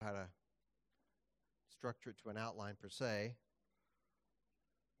structure it to an outline per se.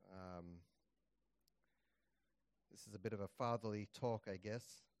 This is a bit of a fatherly talk, I guess.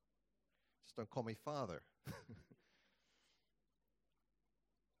 Just don't call me father.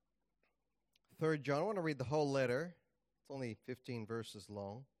 3 John, I want to read the whole letter. It's only 15 verses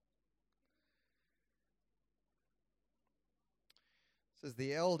long. It says,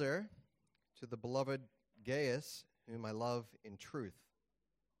 "The elder to the beloved Gaius, whom I love in truth.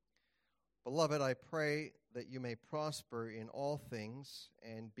 Beloved, I pray that you may prosper in all things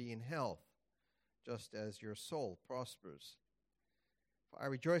and be in health, just as your soul prospers. For I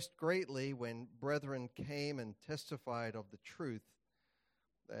rejoiced greatly when brethren came and testified of the truth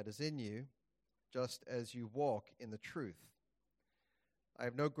that is in you, just as you walk in the truth. I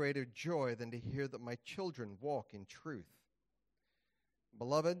have no greater joy than to hear that my children walk in truth.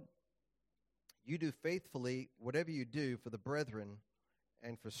 Beloved, you do faithfully whatever you do for the brethren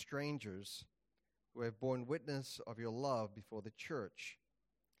and for strangers who have borne witness of your love before the church.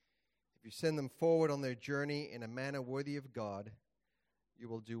 If you send them forward on their journey in a manner worthy of God, you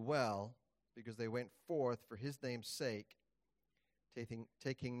will do well, because they went forth for his name's sake,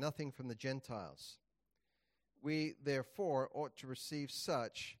 taking nothing from the Gentiles. We, therefore, ought to receive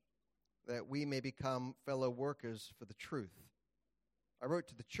such that we may become fellow workers for the truth. I wrote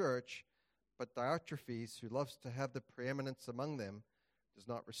to the church, but Diotrephes, who loves to have the preeminence among them, does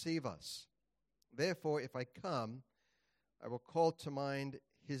not receive us. Therefore, if I come, I will call to mind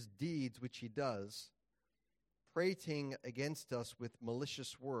his deeds which he does, prating against us with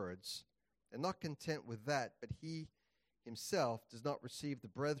malicious words, and not content with that, but he himself does not receive the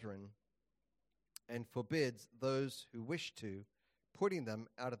brethren, and forbids those who wish to, putting them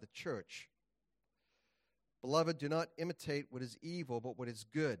out of the church. Beloved, do not imitate what is evil, but what is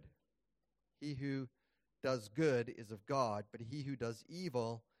good. He who does good is of God, but he who does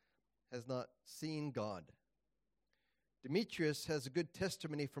evil has not seen God. Demetrius has a good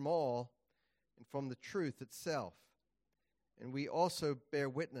testimony from all and from the truth itself. And we also bear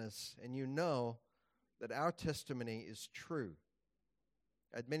witness, and you know that our testimony is true.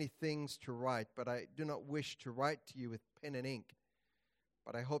 I had many things to write, but I do not wish to write to you with pen and ink.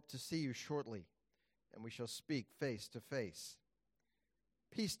 But I hope to see you shortly, and we shall speak face to face.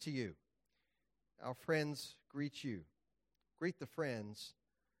 Peace to you. Our friends greet you. Greet the friends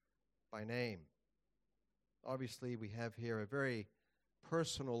by name." Obviously, we have here a very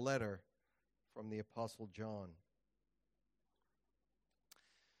personal letter from the Apostle John.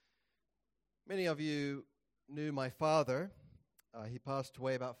 Many of you knew my father. He passed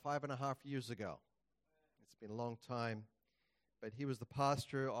away about 5.5 years ago. It's been a long time, but he was the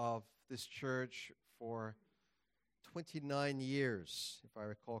pastor of this church for 29 years, if I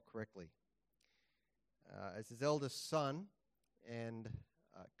recall correctly. As his eldest son and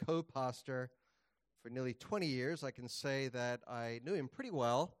co-pastor for nearly 20 years, I can say that I knew him pretty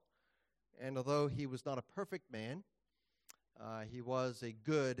well, and although he was not a perfect man, he was a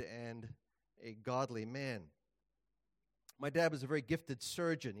good and a godly man. My dad was a very gifted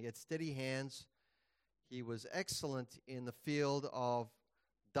surgeon. He had steady hands. He was excellent in the field of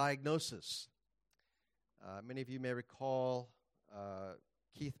diagnosis. Many of you may recall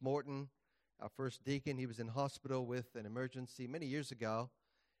Keith Morton, our first deacon. He was in hospital with an emergency many years ago,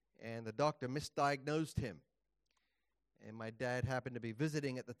 and the doctor misdiagnosed him. And my dad happened to be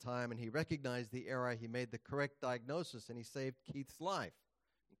visiting at the time, and he recognized the error. He made the correct diagnosis, and he saved Keith's life.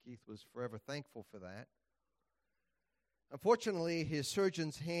 And Keith was forever thankful for that. Unfortunately, his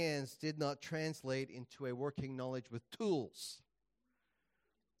surgeon's hands did not translate into a working knowledge with tools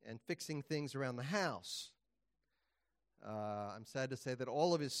and fixing things around the house. I'm sad to say that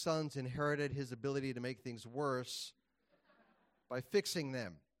all of his sons inherited his ability to make things worse by fixing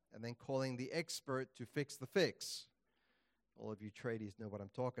them and then calling the expert to fix the fix. All of you tradies know what I'm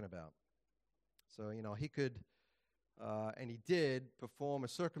talking about. So, he could, and he did, perform a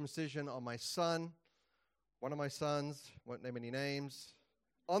circumcision on my son, one of my sons, won't name any names,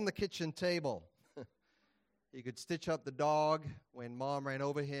 on the kitchen table. He could stitch up the dog when Mom ran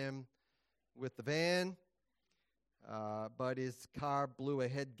over him with the van, but his car blew a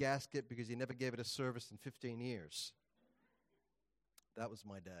head gasket because he never gave it a service in 15 years. That was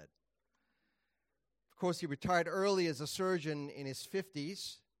my dad. Of course, he retired early as a surgeon in his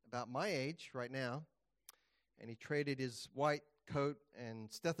 50s, about my age right now, and he traded his white coat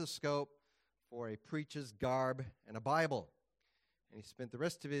and stethoscope for a preacher's garb and a Bible. And he spent the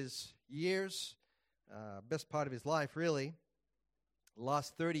rest of his years, best part of his life really, the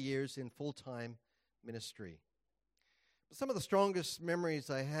last 30 years in full-time ministry. But some of the strongest memories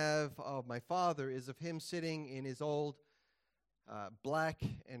I have of my father is of him sitting in his old black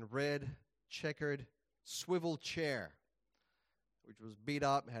and red checkered swivel chair, which was beat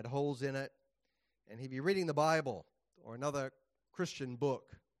up, had holes in it, and he'd be reading the Bible or another Christian book.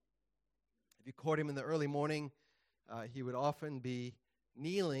 If you caught him in the early morning, he would often be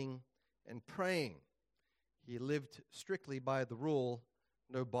kneeling and praying. He lived strictly by the rule,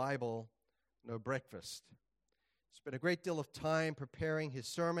 no Bible, no breakfast. Spent a great deal of time preparing his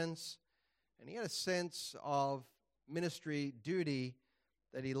sermons, and he had a sense of ministry duty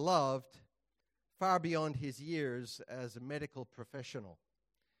that he loved far beyond his years as a medical professional.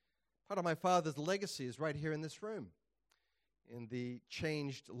 Part of my father's legacy is right here in this room, in the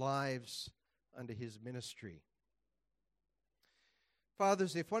changed lives under his ministry.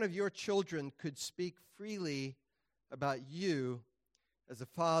 Fathers, if one of your children could speak freely about you as a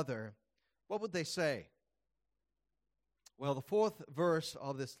father, what would they say? Well, the fourth verse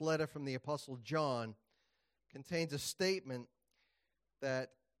of this letter from the Apostle John contains a statement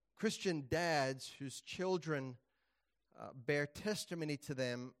that Christian dads whose children bear testimony to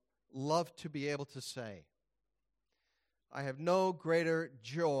them love to be able to say, I have no greater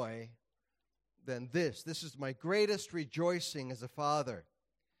joy than this. This is my greatest rejoicing as a father,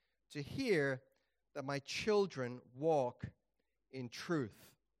 to hear that my children walk in truth.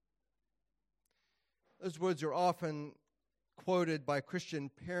 Those words are often quoted by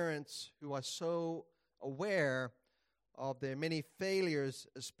Christian parents who are so aware of their many failures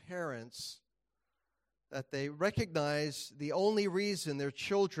as parents that they recognize the only reason their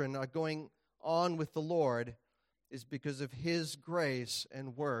children are going on with the Lord is because of His grace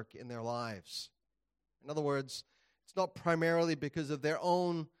and work in their lives. In other words, it's not primarily because of their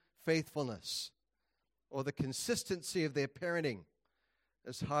own faithfulness or the consistency of their parenting,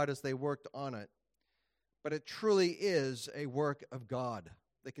 as hard as they worked on it, but it truly is a work of God.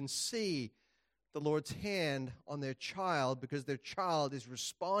 They can see the Lord's hand on their child because their child is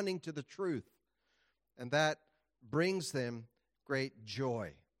responding to the truth, and that brings them great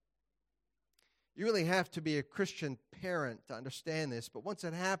joy. You really have to be a Christian parent to understand this, but once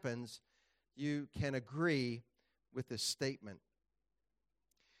it happens, you can agree with this statement.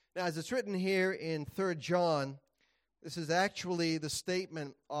 Now, as it's written here in 3 John, this is actually the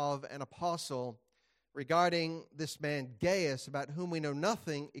statement of an apostle regarding this man Gaius, about whom we know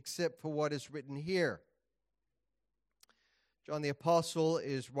nothing except for what is written here. John the apostle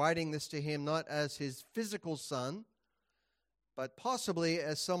is writing this to him not as his physical son, but possibly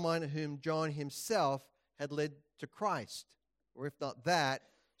as someone whom John himself had led to Christ, or if not that,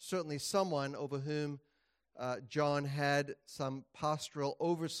 certainly someone over whom John had some pastoral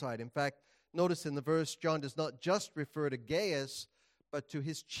oversight. In fact, notice in the verse, John does not just refer to Gaius, but to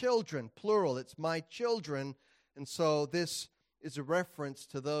his children, plural. It's my children. And so this is a reference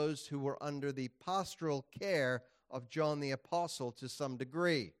to those who were under the pastoral care of John the apostle to some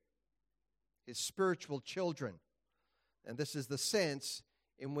degree, his spiritual children. And this is the sense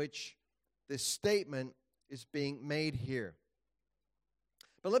in which this statement is being made here.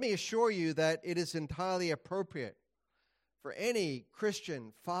 But let me assure you that it is entirely appropriate for any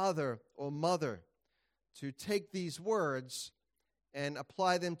Christian father or mother to take these words and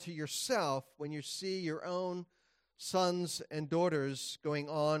apply them to yourself when you see your own sons and daughters going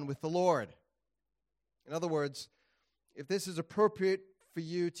on with the Lord. In other words, if this is appropriate for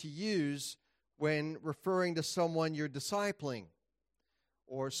you to use when referring to someone you're discipling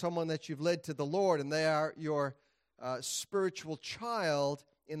or someone that you've led to the Lord and they are your spiritual child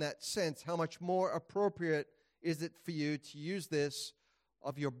in that sense, how much more appropriate is it for you to use this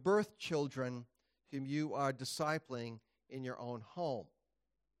of your birth children whom you are discipling in your own home?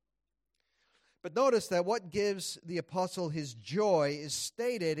 But notice that what gives the apostle his joy is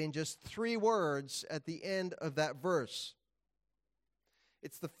stated in just 3 words at the end of that verse.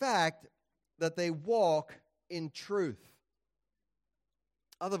 It's the fact that they walk in truth.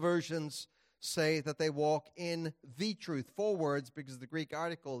 Other versions say that they walk in the truth. 4 words, because the Greek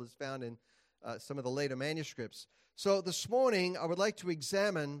article is found in some of the later manuscripts. So this morning, I would like to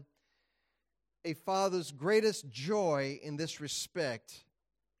examine a father's greatest joy in this respect,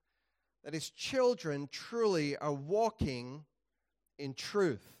 that his children truly are walking in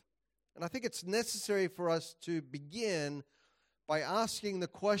truth. And I think it's necessary for us to begin by asking the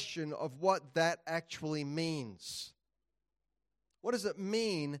question of what that actually means. What does it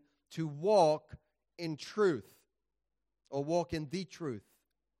mean to walk in truth or walk in the truth?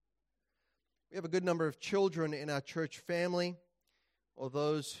 We have a good number of children in our church family, or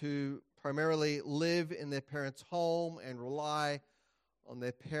those who primarily live in their parents' home and rely on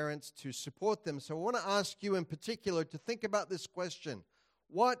their parents to support them. So I want to ask you in particular to think about this question.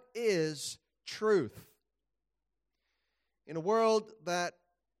 What is truth? In a world that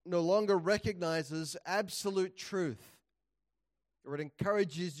no longer recognizes absolute truth, or it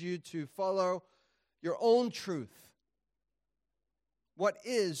encourages you to follow your own truth. What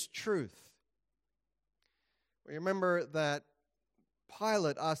is truth? We remember that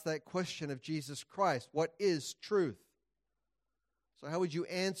Pilate asked that question of Jesus Christ. What is truth? So how would you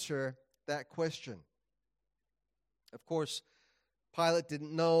answer that question? Of course, Pilate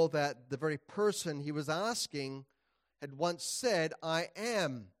didn't know that the very person he was asking had once said, I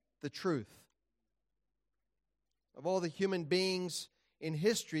am the truth. Of all the human beings in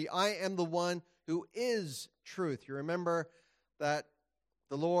history, I am the one who is truth. You remember that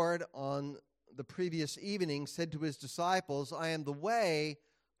the Lord on the previous evening said to his disciples, I am the way,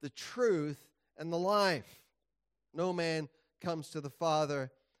 the truth, and the life. No man comes to the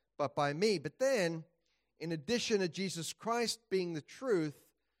Father but by me. But then, in addition to Jesus Christ being the truth,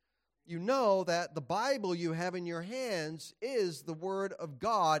 you know that the Bible you have in your hands is the Word of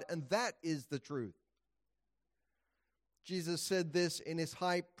God, and that is the truth. Jesus said this in his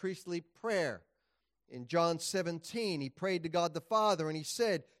high priestly prayer. In John 17, he prayed to God the Father, and he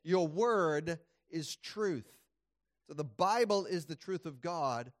said, your word is truth. So the Bible is the truth of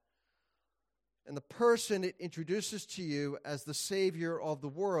God, and the person it introduces to you as the Savior of the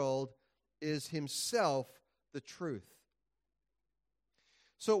world is himself the truth.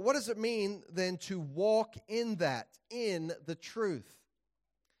 So what does it mean then to walk in that, in the truth?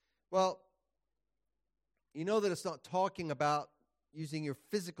 Well, you know that it's not talking about using your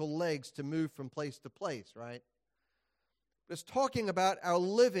physical legs to move from place to place, right? But it's talking about our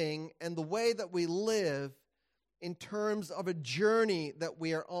living and the way that we live in terms of a journey that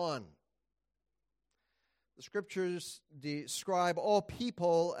we are on. The Scriptures describe all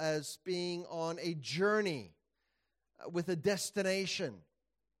people as being on a journey with a destination.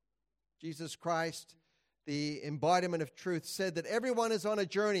 Jesus Christ, the embodiment of truth, said that everyone is on a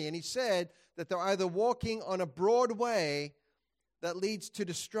journey, and he said that they're either walking on a broad way that leads to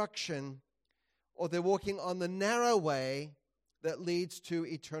destruction, or they're walking on the narrow way that leads to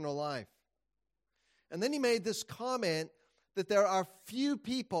eternal life. And then he made this comment that there are few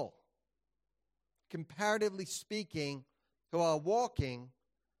people, comparatively speaking, who are walking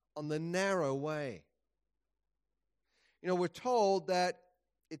on the narrow way. You know, we're told that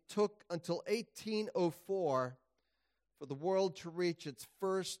it took until 1804 for the world to reach its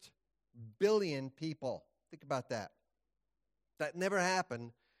first billion people. Think about that. That never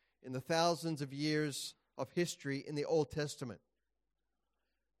happened in the thousands of years of history in the Old Testament.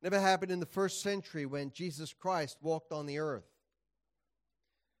 Never happened in the first century when Jesus Christ walked on the earth.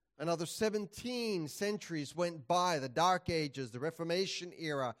 Another 17 centuries went by, the Dark Ages, the Reformation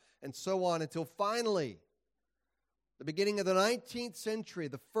era, and so on, until finally, the beginning of the 19th century,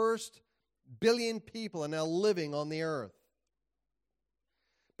 the first billion people are now living on the earth.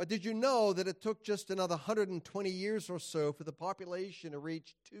 But did you know that it took just another 120 years or so for the population to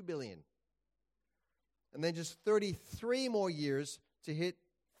reach 2 billion? And then just 33 more years to hit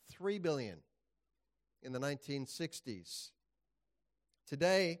 3 billion in the 1960s.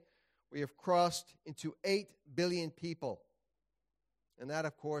 Today, we have crossed into 8 billion people. And that,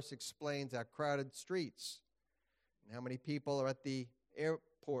 of course, explains our crowded streets and how many people are at the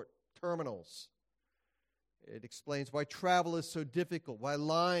airport terminals. It explains why travel is so difficult, why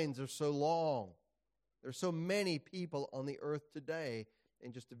lines are so long. There are so many people on the earth today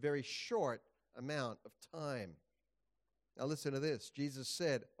in just a very short amount of time. Now listen to this. Jesus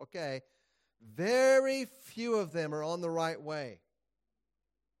said, okay, very few of them are on the right way.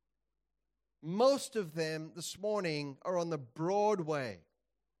 Most of them this morning are on the broad way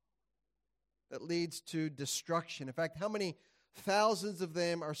that leads to destruction. In fact, how many thousands of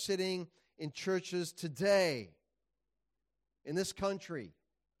them are sitting in churches today in this country,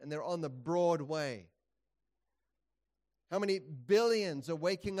 and they're on the broad way? How many billions are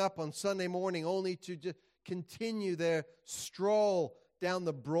waking up on Sunday morning only to continue their stroll down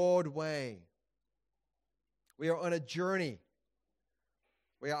the broad way? We are on a journey.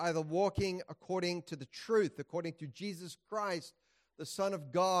 We are either walking according to the truth, according to Jesus Christ, the Son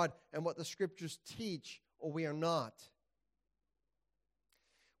of God, and what the Scriptures teach, or we are not.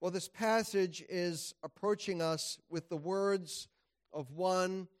 Well, this passage is approaching us with the words of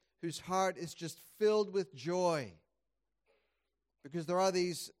one whose heart is just filled with joy, because there are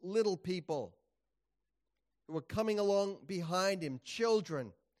these little people who are coming along behind him,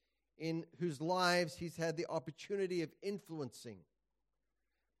 children in whose lives he's had the opportunity of influencing.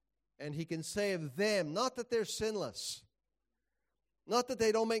 And he can say of them, not that they're sinless, not that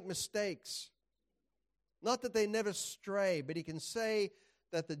they don't make mistakes, not that they never stray, but he can say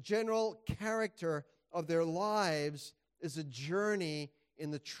that the general character of their lives is a journey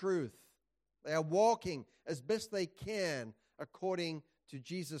in the truth. They are walking as best they can according to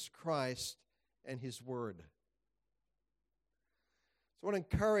Jesus Christ and His Word. So I want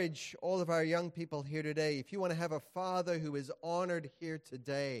to encourage all of our young people here today, if you want to have a father who is honored here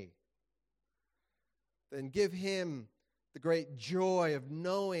today, then give him the great joy of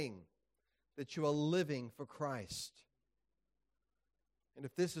knowing that you are living for Christ. And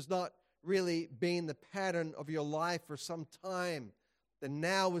if this has not really been the pattern of your life for some time, then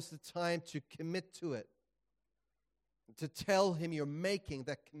now is the time to commit to it, to tell him you're making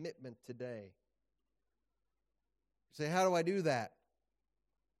that commitment today. You say, how do I do that?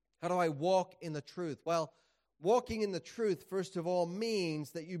 How do I walk in the truth? Well, walking in the truth, first of all,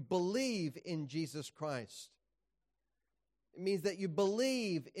 means that you believe in Jesus Christ. It means that you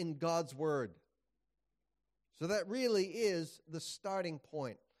believe in God's Word. So that really is the starting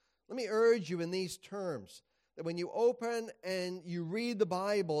point. Let me urge you in these terms, that when you open and you read the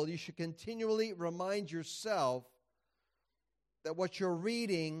Bible, you should continually remind yourself that what you're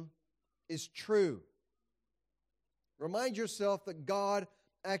reading is true. Remind yourself that God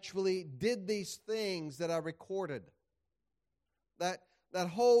actually did these things that are recorded. That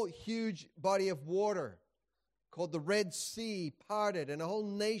whole huge body of water called the Red Sea parted, and a whole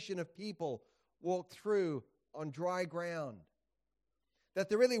nation of people walked through on dry ground. That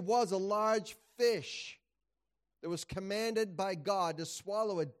there really was a large fish that was commanded by God to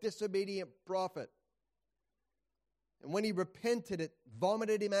swallow a disobedient prophet. And when he repented, it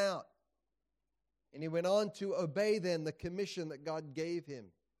vomited him out. And he went on to obey then the commission that God gave him.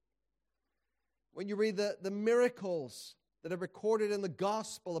 When you read the miracles that are recorded in the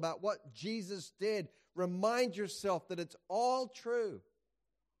gospel about what Jesus did, remind yourself that it's all true.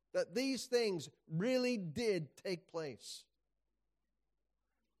 That these things really did take place.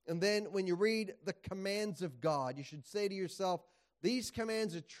 And then when you read the commands of God, you should say to yourself, these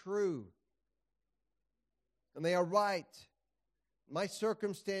commands are true. And they are right. My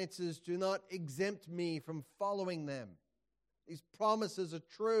circumstances do not exempt me from following them. These promises are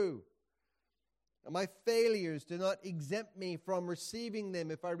true. And my failures do not exempt me from receiving them.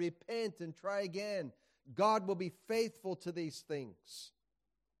 If I repent and try again, God will be faithful to these things.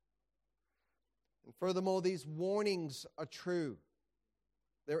 And furthermore, these warnings are true.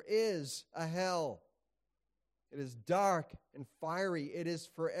 There is a hell. It is dark and fiery. It is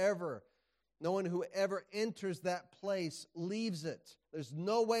forever. No one who ever enters that place leaves it. There's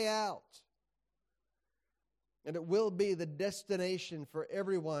no way out. And it will be the destination for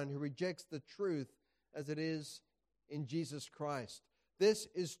everyone who rejects the truth as it is in Jesus Christ. This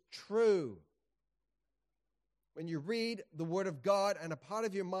is true. When you read the Word of God and a part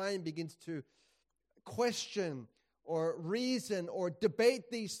of your mind begins to question or reason or debate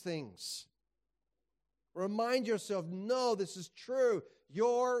these things, remind yourself, no, this is true.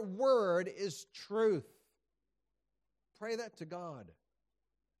 Your word is truth. Pray that to God.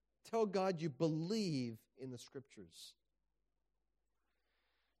 Tell God you believe in the Scriptures.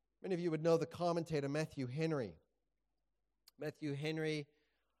 Many of you would know the commentator Matthew Henry. Matthew Henry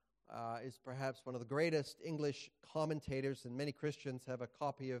is perhaps one of the greatest English commentators, and many Christians have a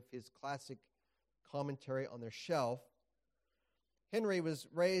copy of his classic commentary on their shelf. Henry was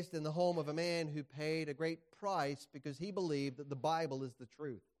raised in the home of a man who paid a great price because he believed that the Bible is the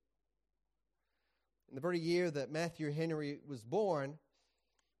truth. In the very year that Matthew Henry was born,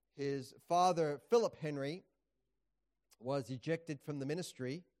 his father, Philip Henry, was ejected from the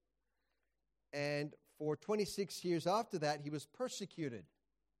ministry, and for 26 years after that, he was persecuted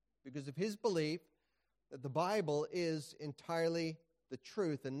because of his belief that the Bible is entirely the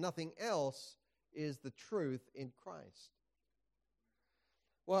truth and nothing else is the truth in Christ.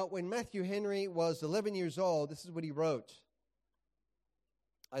 Well, when Matthew Henry was 11 years old, this is what he wrote.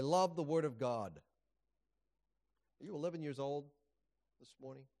 I love the Word of God. Are you 11 years old this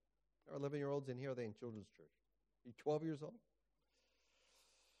morning? Are 11-year-olds in here? Are they in children's church? Are you 12 years old?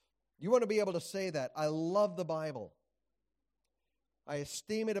 You want to be able to say that. I love the Bible. I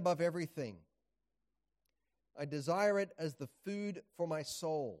esteem it above everything. I desire it as the food for my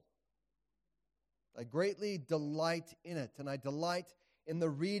soul. I greatly delight in it, and I delight in the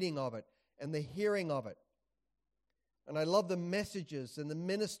reading of it and the hearing of it. And I love the messages and the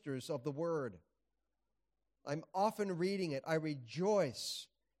ministers of the Word. I'm often reading it. I rejoice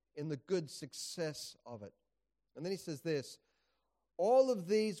in the good success of it. And then he says this, all of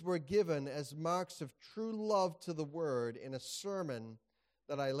these were given as marks of true love to the Word in a sermon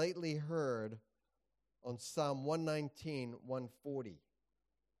that I lately heard on Psalm 119, 140.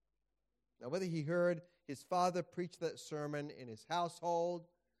 Now, whether he heard his father preach that sermon in his household,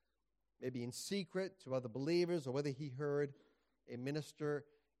 maybe in secret to other believers, or whether he heard a minister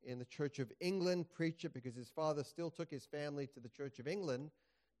in the Church of England, preach it because his father still took his family to the Church of England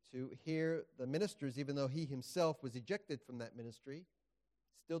to hear the ministers, even though he himself was ejected from that ministry.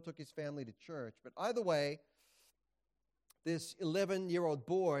 Still took his family to church. But either way, this 11-year-old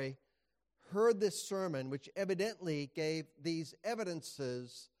boy heard this sermon, which evidently gave these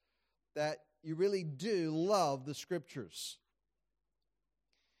evidences that you really do love the Scriptures.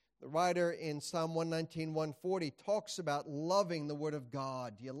 The writer in Psalm 119, 140 talks about loving the Word of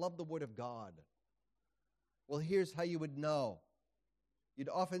God. Do you love the Word of God? Well, here's how you would know. You'd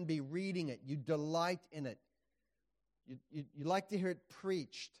often be reading it. You delight in it. You like to hear it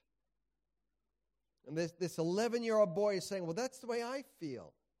preached. And this 11-year-old boy is saying, well, that's the way I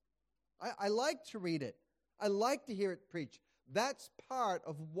feel. I like to read it. I like to hear it preached. That's part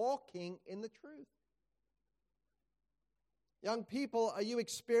of walking in the truth. Young people, are you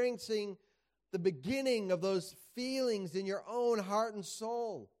experiencing the beginning of those feelings in your own heart and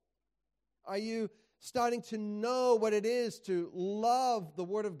soul? Are you starting to know what it is to love the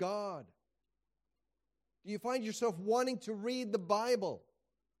Word of God? Do you find yourself wanting to read the Bible?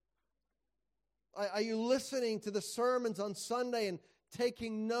 Are you listening to the sermons on Sunday and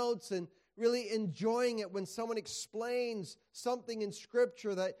taking notes and really enjoying it when someone explains something in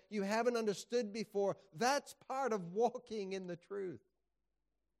Scripture that you haven't understood before? That's part of walking in the truth.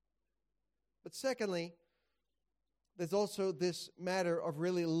 But secondly, there's also this matter of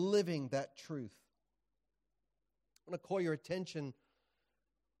really living that truth. I want to call your attention,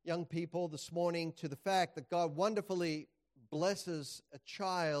 young people, this morning to the fact that God wonderfully blesses a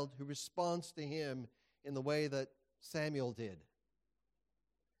child who responds to Him in the way that Samuel did.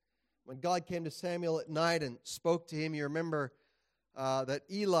 When God came to Samuel at night and spoke to him, you remember that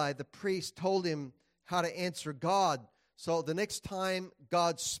Eli, the priest, told him how to answer God. So the next time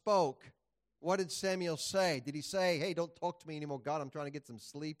God spoke, what did Samuel say? Did he say, hey, don't talk to me anymore, God, I'm trying to get some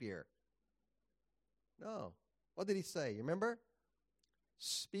sleep here? No. What did he say? You remember?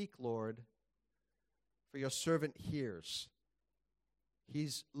 Speak, Lord, for your servant hears.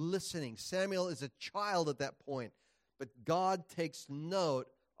 He's listening. Samuel is a child at that point, but God takes note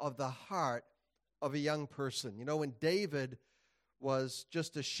of the heart of a young person. You know, when David was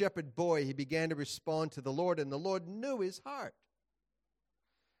just a shepherd boy, he began to respond to the Lord, and the Lord knew his heart.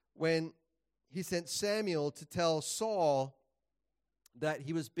 When he sent Samuel to tell Saul that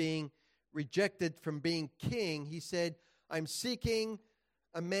he was being rejected from being king, he said, I'm seeking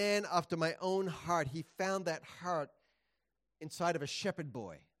a man after my own heart. He found that heart inside of a shepherd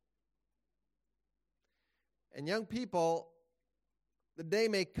boy. And young people, the day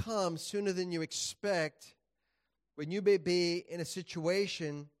may come sooner than you expect when you may be in a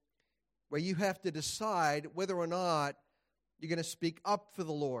situation where you have to decide whether or not you're going to speak up for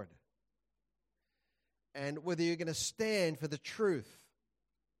the Lord and whether you're going to stand for the truth,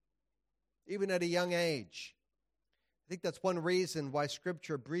 even at a young age. I think that's one reason why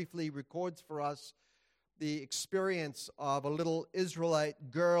Scripture briefly records for us the experience of a little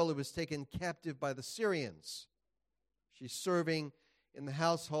Israelite girl who was taken captive by the Syrians. She's serving in the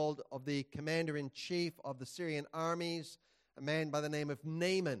household of the commander-in-chief of the Syrian armies, a man by the name of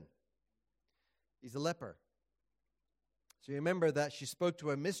Naaman. He's a leper. So you remember that she spoke to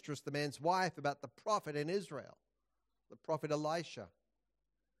her mistress, the man's wife, about the prophet in Israel, the prophet Elisha.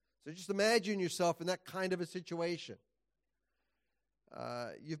 So just imagine yourself in that kind of a situation.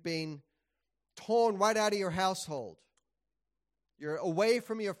 You've been torn right out of your household. You're away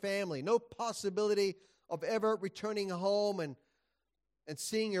from your family. No possibility of ever returning home and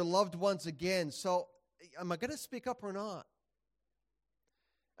seeing your loved ones again. So am I going to speak up or not?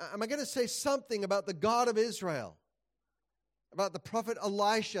 Am I going to say something about the God of Israel, about the prophet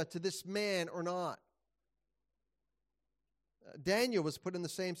Elisha to this man or not? Daniel was put in the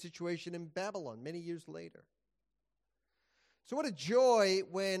same situation in Babylon many years later. So what a joy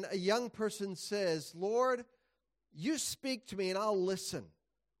when a young person says, Lord, you speak to me and I'll listen.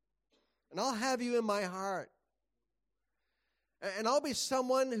 And I'll have you in my heart. And I'll be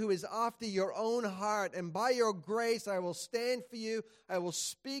someone who is after your own heart. And by your grace, I will stand for you. I will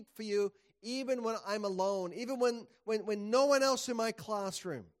speak for you, even when I'm alone, even when no one else in my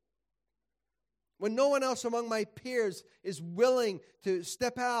classroom, when no one else among my peers is willing to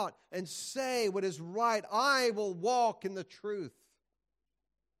step out and say what is right. I will walk in the truth.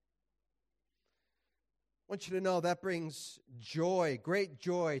 I want you to know that brings joy, great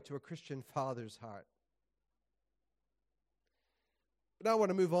joy to a Christian father's heart. But now I want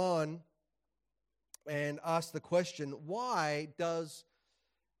to move on and ask the question, why does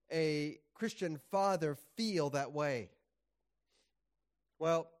a Christian father feel that way?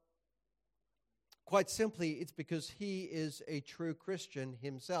 Well, Quite simply, it's because he is a true Christian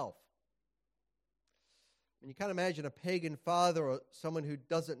himself. And you can't imagine a pagan father or someone who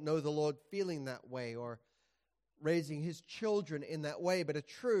doesn't know the Lord feeling that way or raising his children in that way, but a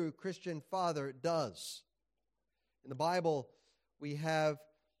true Christian father does. In the Bible, we have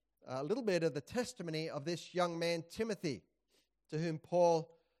a little bit of the testimony of this young man, Timothy, to whom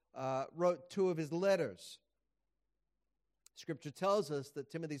Paul wrote 2 of his letters. Scripture tells us that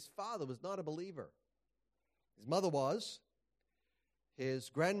Timothy's father was not a believer. His mother was. His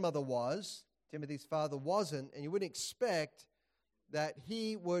grandmother was. Timothy's father wasn't, and you wouldn't expect that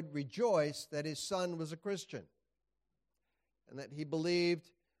he would rejoice that his son was a Christian and that he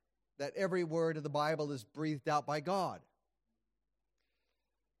believed that every word of the Bible is breathed out by God.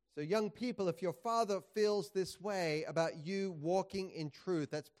 So young people, if your father feels this way about you walking in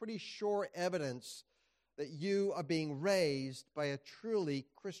truth, that's pretty sure evidence that you are being raised by a truly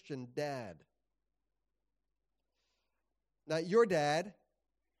Christian dad. Now, your dad,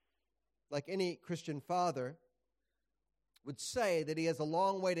 like any Christian father, would say that he has a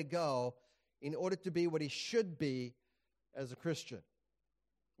long way to go in order to be what he should be as a Christian.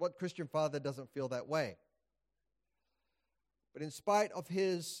 What Christian father doesn't feel that way? But in spite of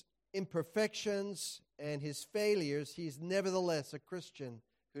his imperfections and his failures, he's nevertheless a Christian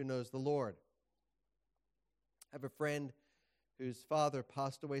who knows the Lord. I have a friend whose father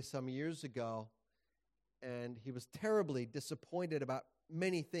passed away some years ago, and he was terribly disappointed about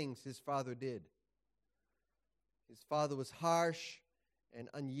many things his father did. His father was harsh and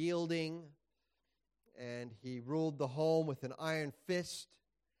unyielding, and he ruled the home with an iron fist.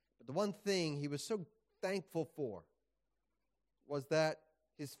 But the one thing he was so thankful for was that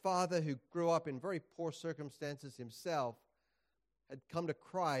his father, who grew up in very poor circumstances himself, had come to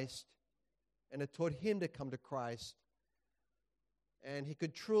Christ and had taught him to come to Christ. And he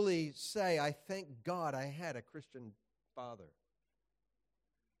could truly say, I thank God I had a Christian father.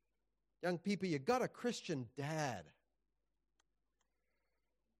 Young people, you got a Christian dad.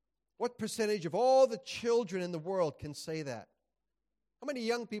 What percentage of all the children in the world can say that? How many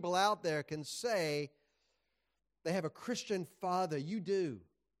young people out there can say they have a Christian father? You do.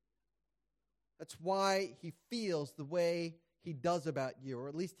 That's why he feels the way he does about you, or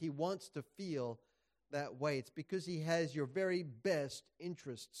at least he wants to feel that way. It's because he has your very best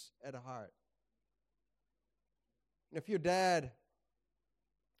interests at heart. And if your dad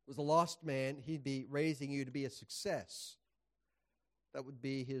was a lost man, he'd be raising you to be a success. That would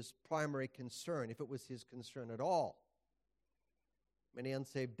be his primary concern, if it was his concern at all. Many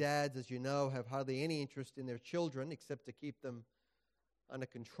unsaved dads, as you know, have hardly any interest in their children except to keep them under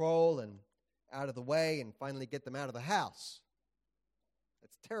control and out of the way and finally get them out of the house.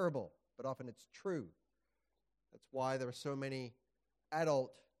 That's terrible, but often it's true. That's why there are so many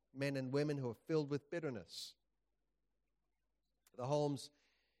adult men and women who are filled with bitterness. The homes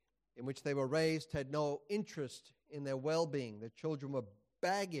in which they were raised had no interest in their well-being. Their children were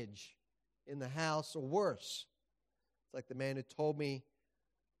baggage in the house, or worse. It's like the man who told me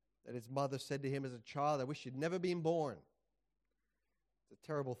that his mother said to him as a child, I wish you'd never been born. It's a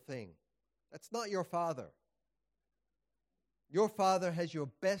terrible thing. That's not your father. Your father has your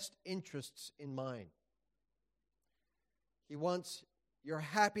best interests in mind. He wants your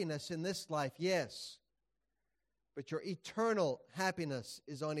happiness in this life, yes, but your eternal happiness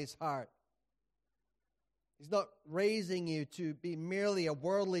is on his heart. He's not raising you to be merely a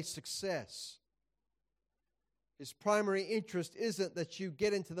worldly success. His primary interest isn't that you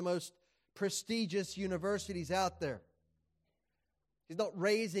get into the most prestigious universities out there. He's not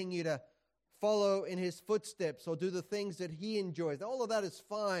raising you to follow in his footsteps or do the things that he enjoys. All of that is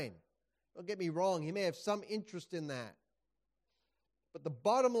fine. Don't get me wrong. He may have some interest in that. But the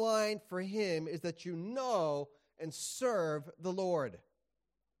bottom line for him is that you know and serve the Lord.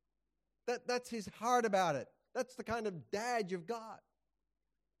 That's his heart about it. That's the kind of dad you've got.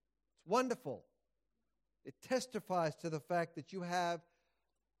 It's wonderful. It testifies to the fact that you have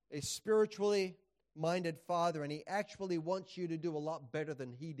a spiritually minded father, and he actually wants you to do a lot better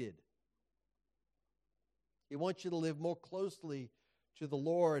than he did. He wants you to live more closely to the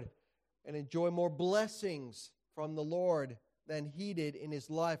Lord and enjoy more blessings from the Lord than he did in his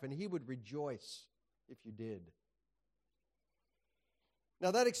life, and he would rejoice if you did.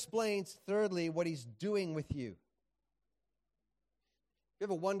 Now that explains, thirdly, what he's doing with you. You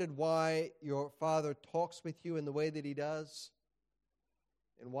ever wondered why your father talks with you in the way that he does?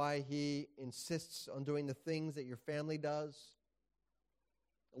 And why he insists on doing the things that your family does?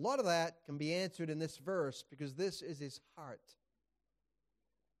 A lot of that can be answered in this verse because this is his heart.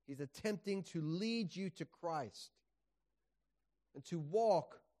 He's attempting to lead you to Christ and to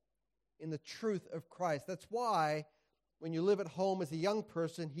walk in the truth of Christ. That's why when you live at home as a young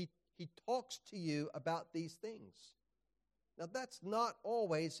person, he talks to you about these things. Now, that's not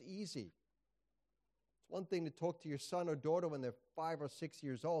always easy. It's one thing to talk to your son or daughter when they're 5 or 6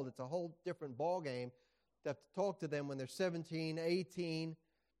 years old. It's a whole different ballgame to have to talk to them when they're 17, 18,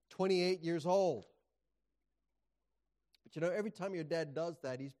 28 years old. But you know, every time your dad does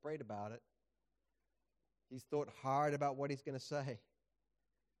that, he's prayed about it. He's thought hard about what he's going to say.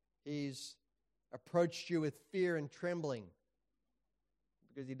 He's approached you with fear and trembling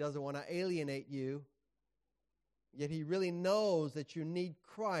because he doesn't want to alienate you. Yet he really knows that you need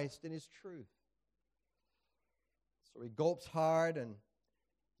Christ and his truth. So he gulps hard and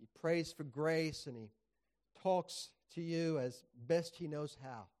he prays for grace and he talks to you as best he knows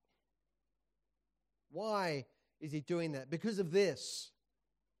how. Why is he doing that? Because of this.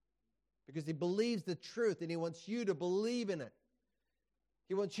 Because he believes the truth and he wants you to believe in it.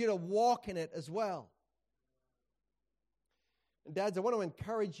 He wants you to walk in it as well. And dads, I want to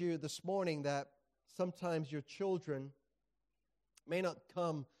encourage you this morning that sometimes your children may not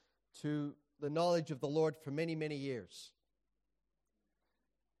come to the knowledge of the Lord for many, many years.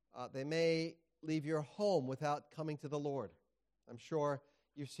 They may leave your home without coming to the Lord. I'm sure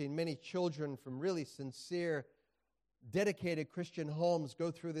you've seen many children from really sincere, dedicated Christian homes go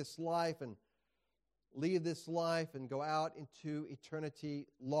through this life and leave this life and go out into eternity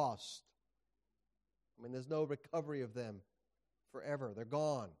lost. I mean, there's no recovery of them forever. They're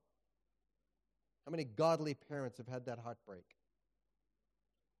gone. How many godly parents have had that heartbreak?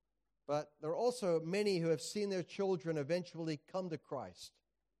 But there are also many who have seen their children eventually come to Christ.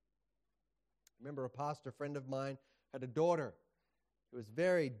 I remember a pastor friend of mine had a daughter who was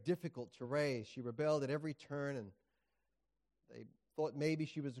very difficult to raise. She rebelled at every turn, and they thought maybe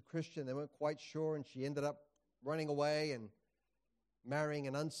she was a Christian. They weren't quite sure, and she ended up running away and marrying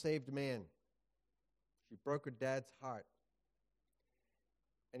an unsaved man. She broke her dad's heart.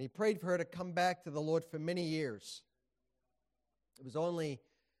 And he prayed for her to come back to the Lord for many years. It was only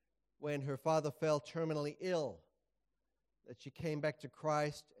when her father fell terminally ill that she came back to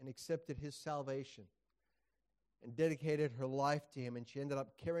Christ and accepted his salvation and dedicated her life to him, and she ended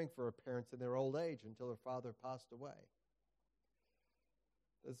up caring for her parents in their old age until her father passed away.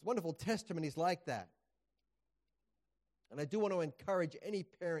 There's wonderful testimonies like that. And I do want to encourage any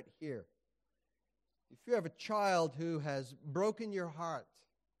parent here. If you have a child who has broken your heart,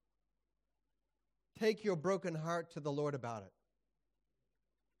 take your broken heart to the Lord about it.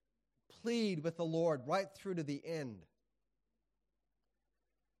 Plead with the Lord right through to the end.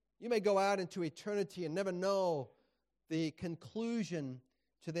 You may go out into eternity and never know the conclusion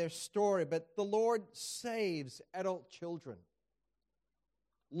to their story, but the Lord saves adult children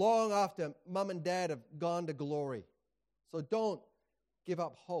long after mom and dad have gone to glory. So don't give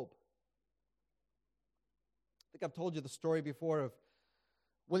up hope. I think I've told you the story before of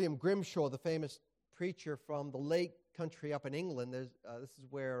William Grimshaw, the famous preacher from the Lake Country up in England. This is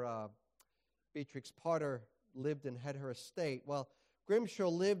where Beatrix Potter lived and had her estate. Well, Grimshaw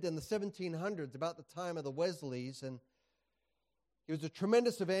lived in the 1700s, about the time of the Wesleys, and he was a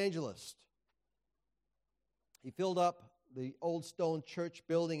tremendous evangelist. He filled up the old stone church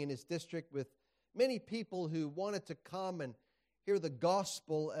building in his district with many people who wanted to come and hear the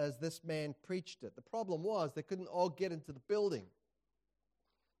gospel as this man preached it. The problem was they couldn't all get into the building.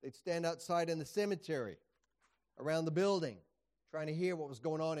 They'd stand outside in the cemetery around the building trying to hear what was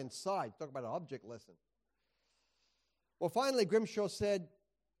going on inside. Talk about an object lesson. Well, finally, Grimshaw said,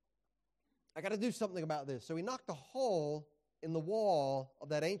 I got to do something about this. So he knocked a hole in the wall of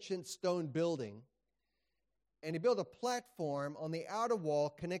that ancient stone building, and he built a platform on the outer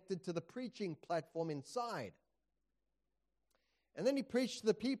wall connected to the preaching platform inside. And then he preached to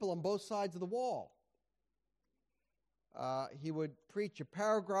the people on both sides of the wall. He would preach a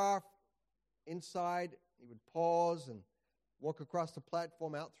paragraph inside. He would pause and walk across the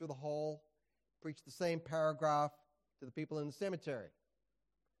platform out through the hall, preach the same paragraph to the people in the cemetery.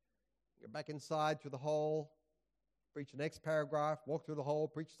 Get back inside through the hole, preach the next paragraph, walk through the hole,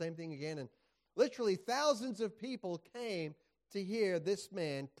 preach the same thing again. And literally thousands of people came to hear this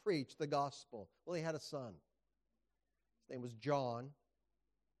man preach the gospel. Well, he had a son. His name was John.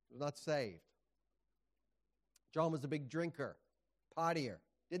 He was not saved. John was a big drinker, partier,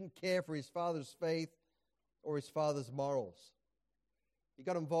 didn't care for his father's faith or his father's morals. He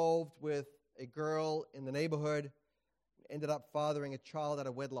got involved with a girl in the neighborhood, ended up fathering a child out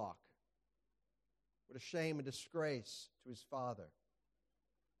of wedlock. What a shame and disgrace to his father.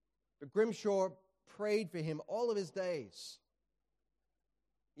 But Grimshaw prayed for him all of his days,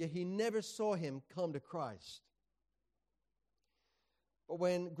 yet he never saw him come to Christ. But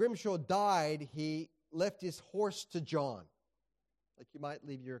when Grimshaw died, he left his horse to John, like you might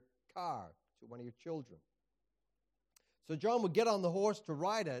leave your car to one of your children. So John would get on the horse to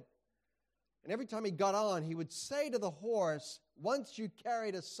ride it, and every time he got on, he would say to the horse, once you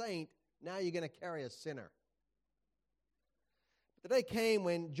carried a saint, now you're going to carry a sinner. The day came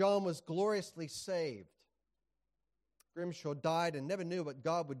when John was gloriously saved. Grimshaw died and never knew what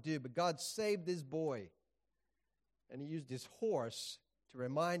God would do, but God saved his boy, and he used his horse to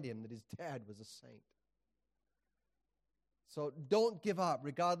remind him that his dad was a saint. So don't give up,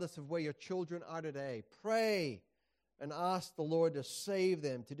 regardless of where your children are today. Pray and ask the Lord to save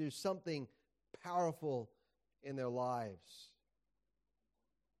them, to do something powerful in their lives.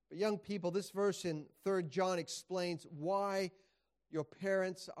 But young people, this verse in 3 John explains why your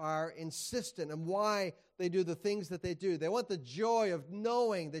parents are insistent and why they do the things that they do. They want the joy of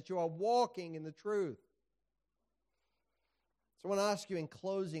knowing that you are walking in the truth. So I want to ask you in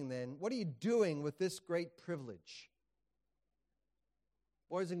closing then, what are you doing with this great privilege?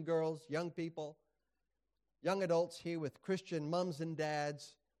 Boys and girls, young people, young adults here with Christian mums and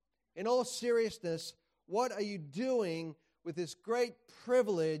dads, in all seriousness, what are you doing with this great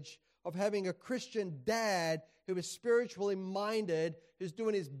privilege of having a Christian dad who is spiritually minded, who's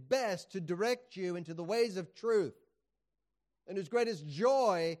doing his best to direct you into the ways of truth, and whose greatest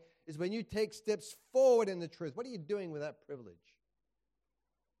joy is when you take steps forward in the truth? What are you doing with that privilege?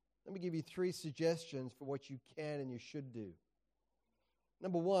 Let me give you 3 suggestions for what you can and you should do.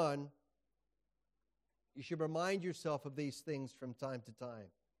 Number 1, you should remind yourself of these things from time to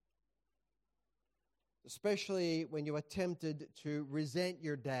time, especially when you are tempted to resent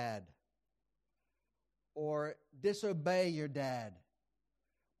your dad or disobey your dad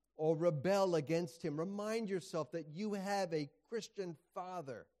or rebel against him. Remind yourself that you have a Christian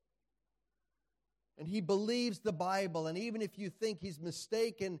father and he believes the Bible, and even if you think he's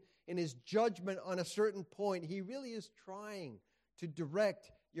mistaken in his judgment on a certain point, he really is trying to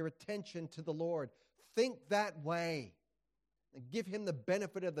direct your attention to the Lord. Think that way and give him the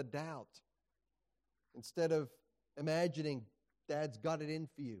benefit of the doubt instead of imagining dad's got it in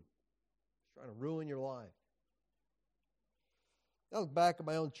for you. He's trying to ruin your life. I look back at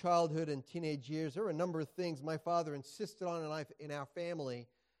my own childhood and teenage years. There were a number of things my father insisted on in our family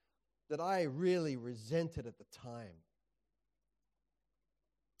that I really resented at the time.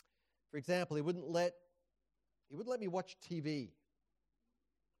 For example, he wouldn't let me watch TV.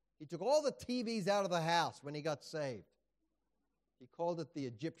 He took all the TVs out of the house when he got saved. He called it the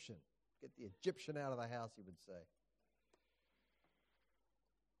Egyptian. Get the Egyptian out of the house, he would say.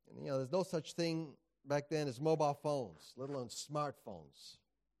 And there's no such thing back then as mobile phones, let alone smartphones.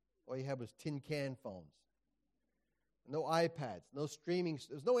 All you had was tin can phones. No iPads, no streaming,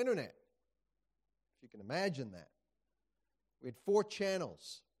 there's no internet. If you can imagine that. We had 4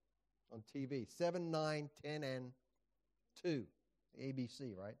 channels on TV, 7, 9, 10, and 2.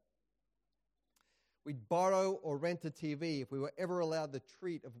 ABC, right? We'd borrow or rent a TV if we were ever allowed the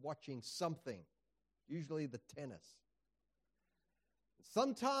treat of watching something, usually the tennis.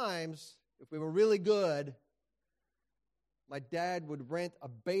 Sometimes, if we were really good, my dad would rent a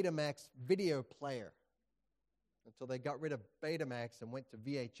Betamax video player until they got rid of Betamax and went to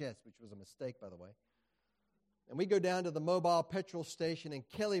VHS, which was a mistake, by the way. And we'd go down to the mobile petrol station in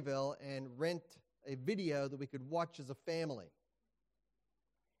Kellyville and rent a video that we could watch as a family.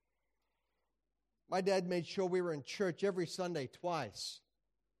 My dad made sure we were in church every Sunday twice,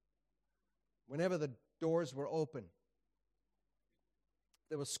 whenever the doors were open.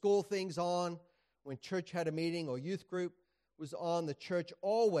 There were school things on, when church had a meeting or youth group was on, the church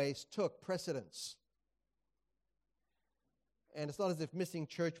always took precedence. And it's not as if missing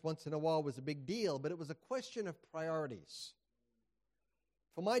church once in a while was a big deal, but it was a question of priorities.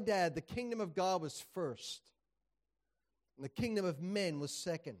 For my dad, the kingdom of God was first, and the kingdom of men was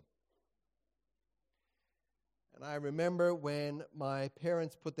second. And I remember when my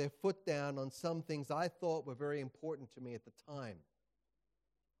parents put their foot down on some things I thought were very important to me at the time.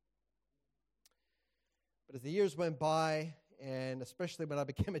 But as the years went by, and especially when I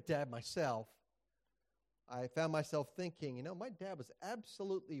became a dad myself, I found myself thinking, my dad was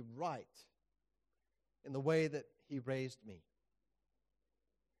absolutely right in the way that he raised me.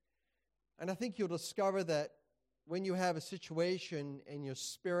 And I think you'll discover that when you have a situation and your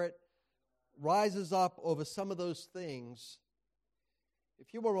spirit rises up over some of those things,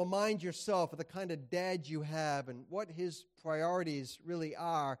 if you will remind yourself of the kind of dad you have and what his priorities really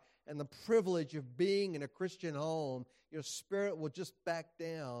are and the privilege of being in a Christian home, your spirit will just back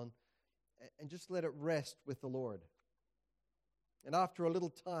down and just let it rest with the Lord. And after a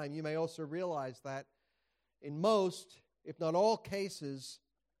little time, you may also realize that in most, if not all cases,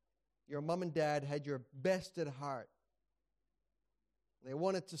 your mom and dad had your best at heart. They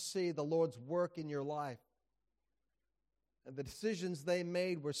wanted to see the Lord's work in your life. And the decisions they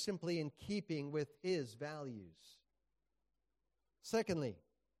made were simply in keeping with His values. Secondly,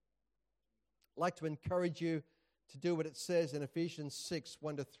 I'd like to encourage you to do what it says in Ephesians 6,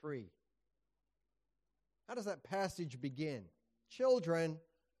 1-3. How does that passage begin? Children,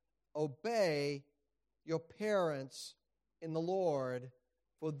 obey your parents in the Lord,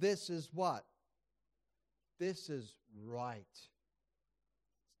 for this is what? This is right.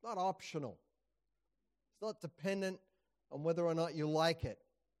 It's not optional. It's not dependent on whether or not you like it.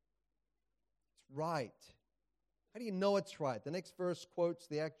 It's right. How do you know it's right? The next verse quotes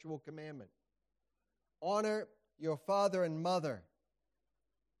the actual commandment. Honor your father and mother,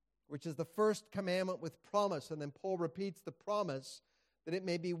 which is the first commandment with promise. And then Paul repeats the promise that it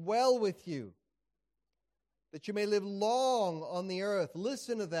may be well with you, that you may live long on the earth.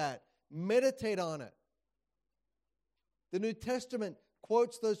 Listen to that. Meditate on it. The New Testament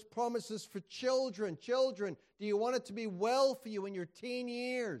quotes those promises for children. Children, do you want it to be well for you in your teen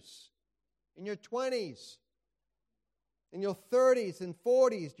years, in your 20s, in your 30s and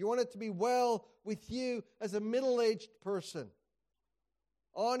 40s? Do you want it to be well with you as a middle-aged person?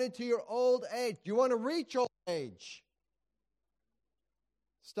 On into your old age. Do you want to reach old age?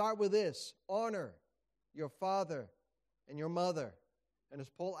 Start with this. Honor your father and your mother. And as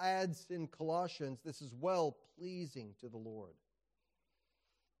Paul adds in Colossians, this is well-pleasing to the Lord.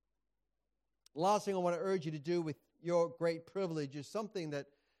 Last thing I want to urge you to do with your great privilege is something that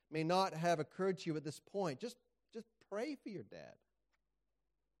may not have occurred to you at this point. Just pray for your dad.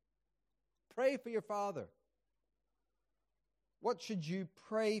 Pray for your father. What should you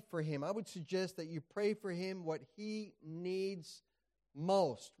pray for him? I would suggest that you pray for him what he needs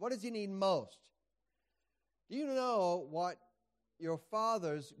most. What does he need most? Do you know what your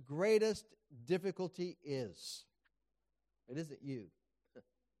father's greatest difficulty is? It isn't you.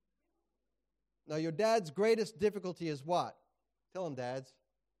 Now, your dad's greatest difficulty is what? Tell him, dads.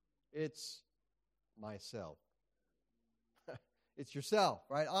 It's myself. It's yourself,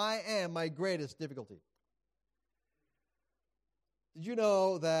 right? I am my greatest difficulty. Did you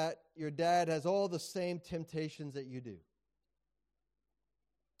know that your dad has all the same temptations that you do?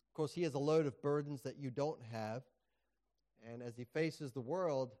 Of course, he has a load of burdens that you don't have. And as he faces the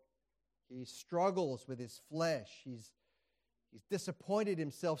world, he struggles with his flesh. He's disappointed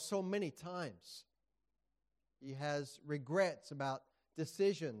himself so many times. He has regrets about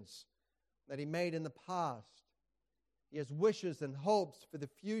decisions that he made in the past. He has wishes and hopes for the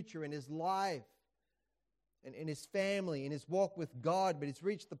future in his life and in his family, in his walk with God. But he's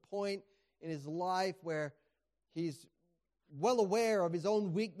reached the point in his life where he's well aware of his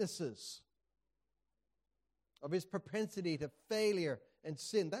own weaknesses, of his propensity to failure and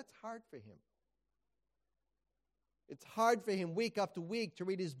sin. That's hard for him. It's hard for him week after week to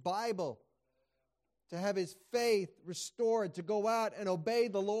read his Bible, to have his faith restored, to go out and obey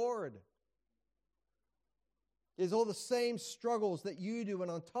the Lord. He has all the same struggles that you do, and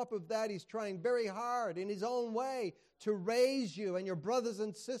on top of that, he's trying very hard in his own way to raise you and your brothers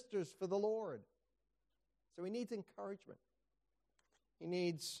and sisters for the Lord. So he needs encouragement. He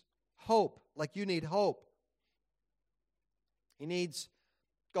needs hope, like you need hope. He needs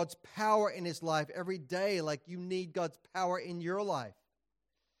God's power in his life every day, like you need God's power in your life.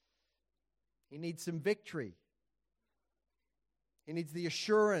 He needs some victory. He needs the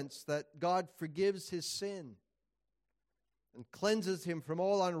assurance that God forgives his sin and cleanses him from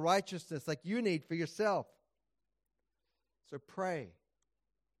all unrighteousness, like you need for yourself. So pray.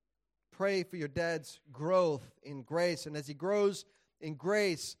 Pray for your dad's growth in grace. And as he grows in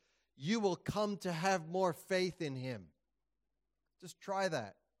grace, you will come to have more faith in him. Just try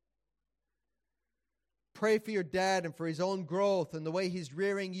that. Pray for your dad and for his own growth and the way he's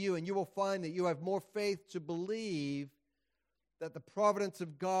rearing you, and you will find that you have more faith to believe that the providence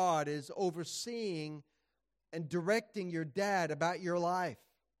of God is overseeing and directing your dad about your life.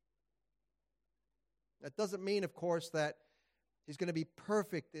 That doesn't mean, of course, that he's going to be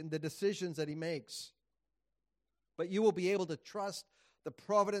perfect in the decisions that he makes. But you will be able to trust the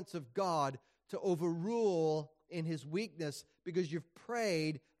providence of God to overrule in his weakness because you've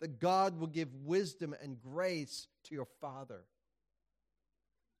prayed that God will give wisdom and grace to your father.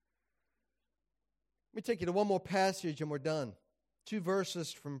 Let me take you to one more passage and we're done. 2 verses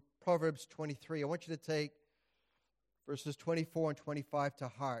from Proverbs 23. I want you to take verses 24 and 25 to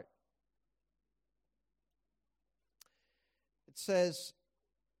heart. It says,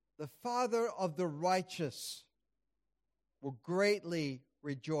 "The father of the righteous will greatly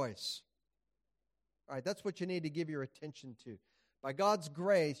rejoice." All right, that's what you need to give your attention to. By God's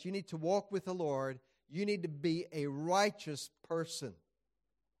grace, you need to walk with the Lord. You need to be a righteous person.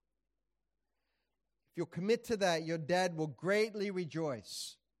 If you'll commit to that, your dad will greatly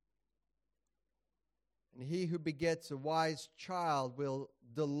rejoice. And he who begets a wise child will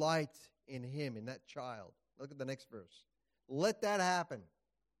delight in him, in that child. Look at the next verse. Let that happen.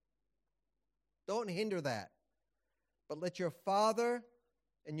 Don't hinder that. But let your father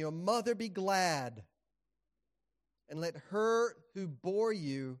and your mother be glad, and let her who bore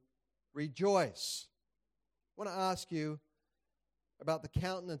you rejoice. I want to ask you about the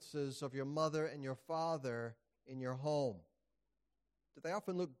countenances of your mother and your father in your home. Do they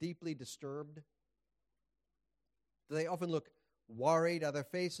often look deeply disturbed? Do they often look worried? Are their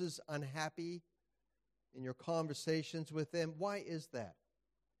faces unhappy in your conversations with them? Why is that?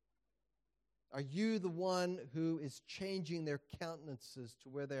 Are you the one who is changing their countenances to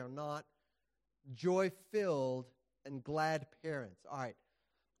where they are not joy-filled and glad parents? All right,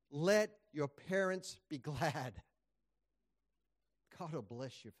 let your parents be glad. God will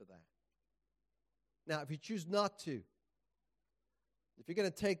bless you for that. Now, if you choose not to, if you're going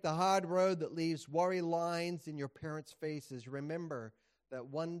to take the hard road that leaves worry lines in your parents' faces, remember that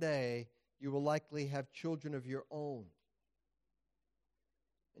one day you will likely have children of your own.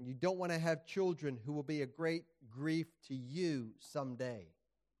 And you don't want to have children who will be a great grief to you someday.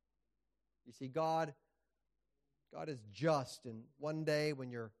 You see, God is just, and one day when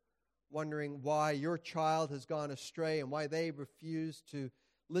you're wondering why your child has gone astray and why they refuse to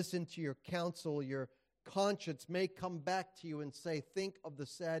listen to your counsel, your conscience may come back to you and say, think of the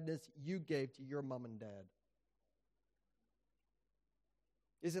sadness you gave to your mom and dad.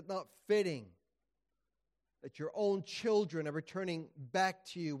 Is it not fitting that your own children are returning back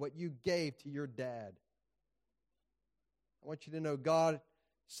to you what you gave to your dad? I want you to know God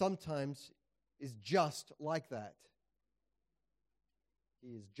sometimes is just like that.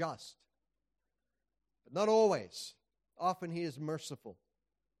 He is just. But not always. Often He is merciful.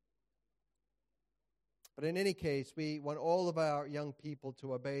 But in any case, we want all of our young people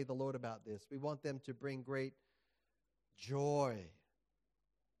to obey the Lord about this. We want them to bring great joy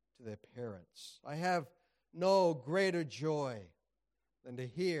to their parents. I have no greater joy than to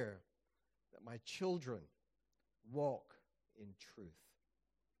hear that my children walk in truth.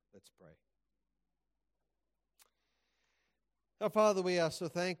 Let's pray. Our Father, we are so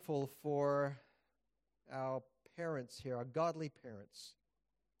thankful for our parents here, our godly parents.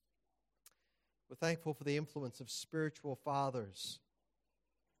 We're thankful for the influence of spiritual fathers.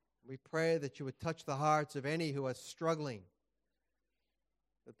 We pray that you would touch the hearts of any who are struggling,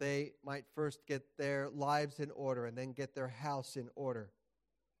 that they might first get their lives in order and then get their house in order,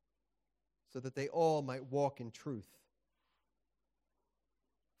 so that they all might walk in truth.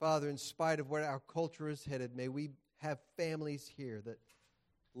 Father, in spite of where our culture is headed, may we have families here that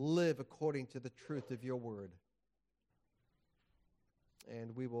live according to the truth of your word.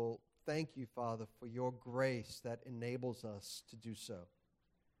 And we will thank you, Father, for your grace that enables us to do so.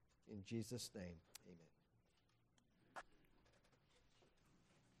 In Jesus' name.